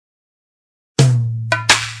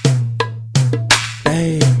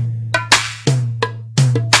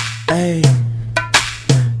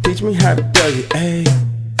how to dougie, ayy.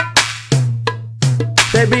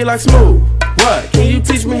 They be like, smooth, what? Can you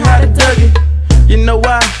teach me how to dougie? You know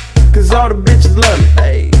why? Cause all the bitches love me,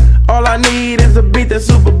 ayy. All I need is a beat that's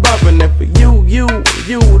super bumpin'. And for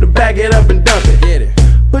you to back it up and dump it. Get it.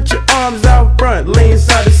 Put your arms out front, lean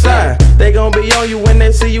side to side. They gon' be on you when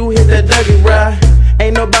they see you hit that dougie ride.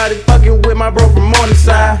 Ain't nobody fucking with my bro from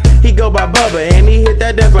Morningside. He go by Bubba and he hit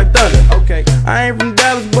that dance like thunder. Okay, I ain't from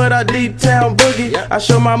Dallas, but I deep town boogie. I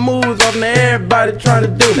show my moves off to everybody trying to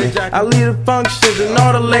do me. I lead the functions and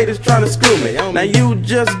all the ladies trying to screw me. Now you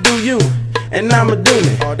just do you, and I'ma do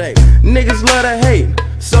me. Niggas love to hate,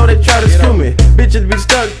 so they try to screw me. Bitches be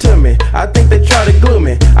stuck to me, I think they try to glue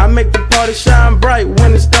me. I make the party shine bright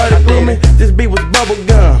when it started glooming. This beat was bubble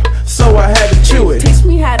gum, so I had to chew it. Teach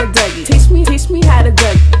me how to dougie, teach me how to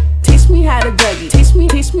dougie. Teach me how to dougie, teach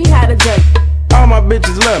me how to dougie. All my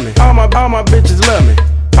bitches love me, all my bitches love me.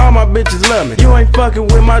 All my bitches love me, you ain't fucking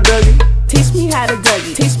with my dougie. Teach me how to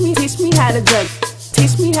dougie, teach me how to dougie.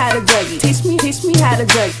 Teach me how to dougie, teach me how to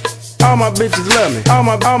dougie. All my bitches love me, all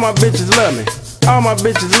my bitches love me. All my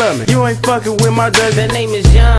bitches love me, you ain't fucking with my dougie. That name is Young.